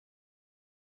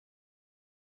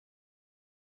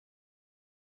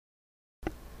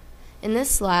In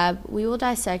this lab, we will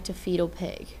dissect a fetal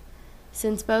pig.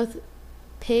 Since both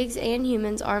pigs and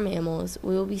humans are mammals,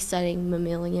 we will be studying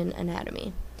mammalian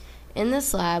anatomy. In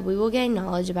this lab, we will gain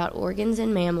knowledge about organs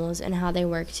in mammals and how they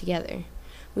work together.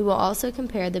 We will also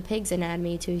compare the pig's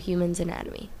anatomy to a human's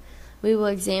anatomy. We will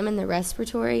examine the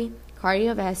respiratory,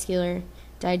 cardiovascular,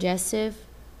 digestive,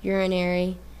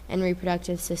 urinary, and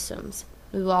reproductive systems.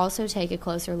 We will also take a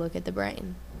closer look at the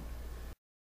brain.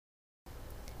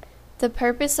 The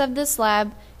purpose of this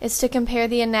lab is to compare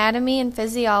the anatomy and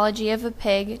physiology of a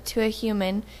pig to a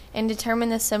human and determine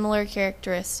the similar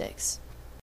characteristics.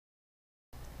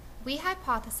 We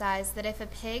hypothesize that if a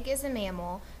pig is a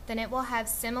mammal, then it will have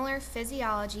similar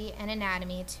physiology and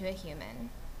anatomy to a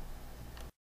human.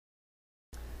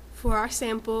 For our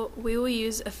sample, we will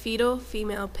use a fetal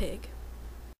female pig.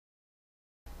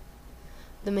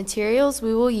 The materials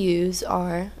we will use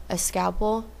are a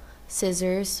scalpel,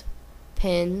 scissors,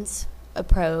 pins, a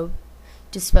probe,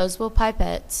 disposable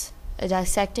pipettes, a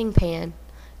dissecting pan,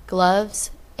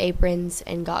 gloves, aprons,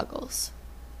 and goggles.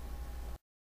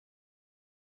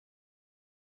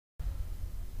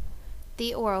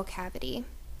 The oral cavity.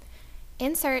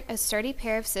 Insert a sturdy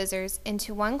pair of scissors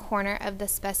into one corner of the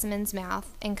specimen's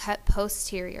mouth and cut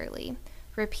posteriorly.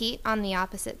 Repeat on the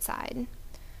opposite side.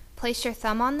 Place your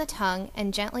thumb on the tongue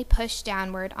and gently push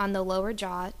downward on the lower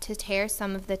jaw to tear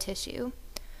some of the tissue.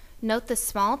 Note the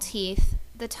small teeth,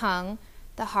 the tongue,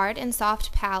 the hard and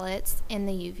soft palates, and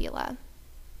the uvula.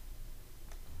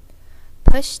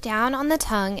 Push down on the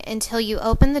tongue until you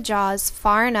open the jaws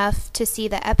far enough to see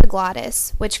the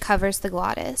epiglottis, which covers the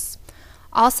glottis.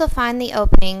 Also find the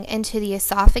opening into the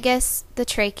esophagus, the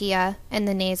trachea, and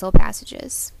the nasal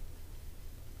passages.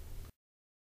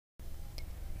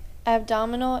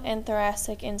 Abdominal and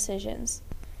thoracic incisions.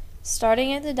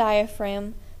 Starting at the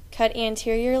diaphragm, cut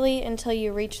anteriorly until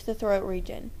you reach the throat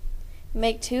region.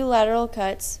 Make 2 lateral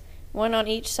cuts, one on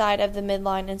each side of the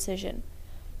midline incision.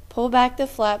 Pull back the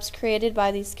flaps created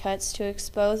by these cuts to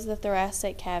expose the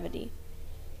thoracic cavity.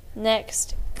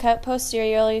 Next, cut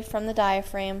posteriorly from the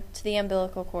diaphragm to the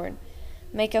umbilical cord.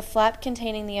 Make a flap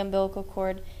containing the umbilical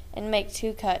cord and make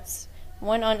 2 cuts,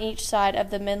 one on each side of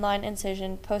the midline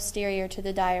incision posterior to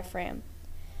the diaphragm.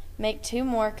 Make 2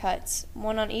 more cuts,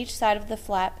 one on each side of the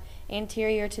flap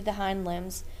anterior to the hind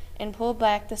limbs, and pull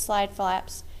back the slide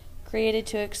flaps created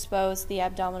to expose the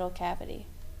abdominal cavity.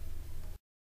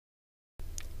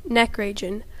 Neck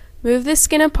region. Move the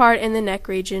skin apart in the neck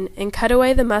region and cut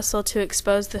away the muscle to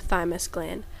expose the thymus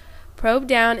gland. Probe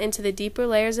down into the deeper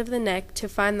layers of the neck to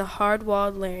find the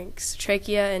hard-walled larynx,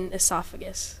 trachea, and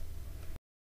esophagus.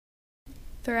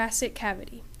 Thoracic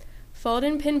cavity. Fold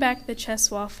and pin back the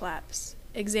chest wall flaps.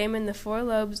 Examine the 4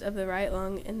 lobes of the right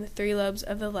lung and the 3 lobes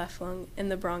of the left lung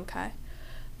and the bronchi.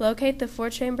 Locate the 4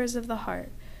 chambers of the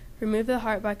heart. Remove the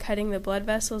heart by cutting the blood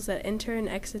vessels that enter and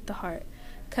exit the heart.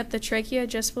 Cut the trachea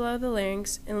just below the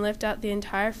larynx and lift out the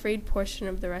entire freed portion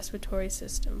of the respiratory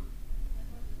system.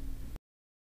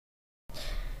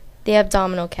 The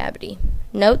abdominal cavity.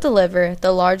 Note the liver,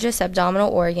 the largest abdominal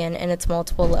organ, and its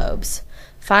multiple lobes.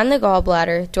 Find the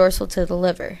gallbladder, dorsal to the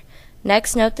liver.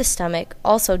 Next, note the stomach,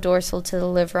 also dorsal to the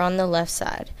liver on the left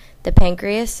side, the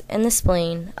pancreas, and the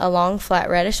spleen, a long flat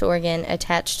reddish organ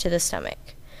attached to the stomach.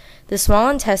 The small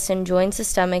intestine joins the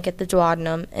stomach at the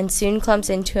duodenum and soon clumps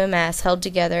into a mass held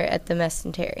together at the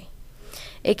mesentery.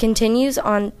 It continues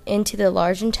on into the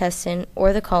large intestine,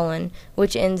 or the colon,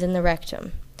 which ends in the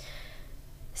rectum.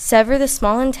 Sever the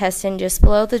small intestine just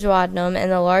below the duodenum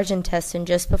and the large intestine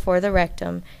just before the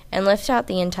rectum, and lift out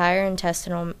the entire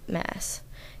intestinal mass.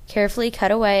 Carefully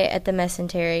cut away at the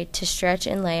mesentery to stretch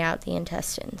and lay out the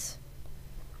intestines.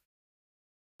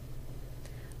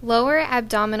 Lower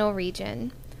abdominal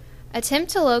region.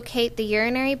 Attempt to locate the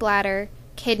urinary bladder,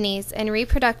 kidneys, and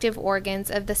reproductive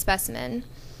organs of the specimen.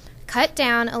 Cut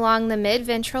down along the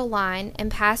mid-ventral line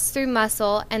and pass through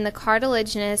muscle and the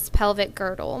cartilaginous pelvic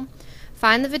girdle.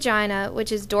 Find the vagina,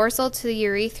 which is dorsal to the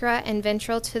urethra and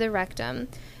ventral to the rectum.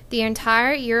 The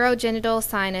entire urogenital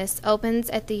sinus opens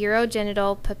at the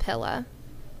urogenital papilla.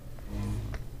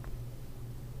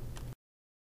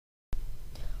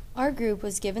 Our group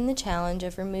was given the challenge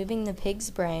of removing the pig's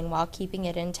brain while keeping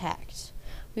it intact.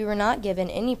 We were not given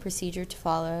any procedure to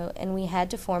follow, and we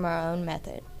had to form our own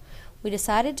method. We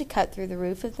decided to cut through the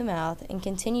roof of the mouth and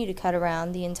continue to cut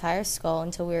around the entire skull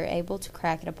until we were able to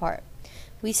crack it apart.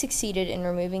 We succeeded in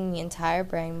removing the entire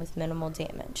brain with minimal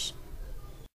damage.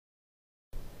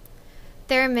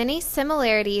 There are many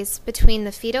similarities between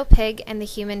the fetal pig and the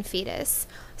human fetus.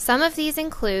 Some of these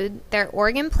include their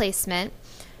organ placement,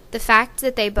 the fact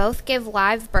that they both give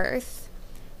live birth,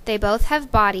 they both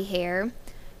have body hair,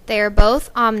 they are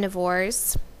both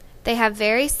omnivores, They have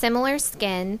very similar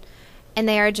skin, and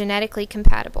they are genetically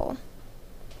compatible.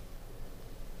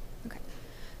 Okay.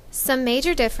 Some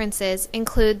major differences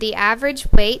include the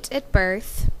average weight at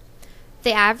birth,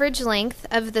 the average length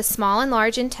of the small and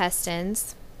large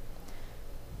intestines,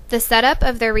 the setup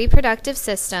of their reproductive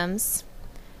systems,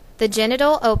 the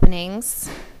genital openings,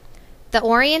 the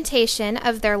orientation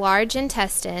of their large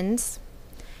intestines,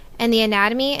 and the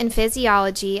anatomy and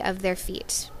physiology of their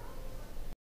feet.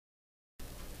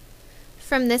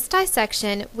 From this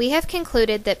dissection, we have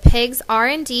concluded that pigs are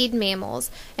indeed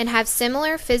mammals and have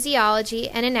similar physiology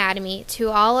and anatomy to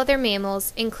all other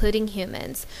mammals, including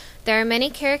humans. There are many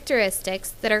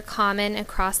characteristics that are common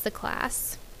across the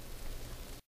class.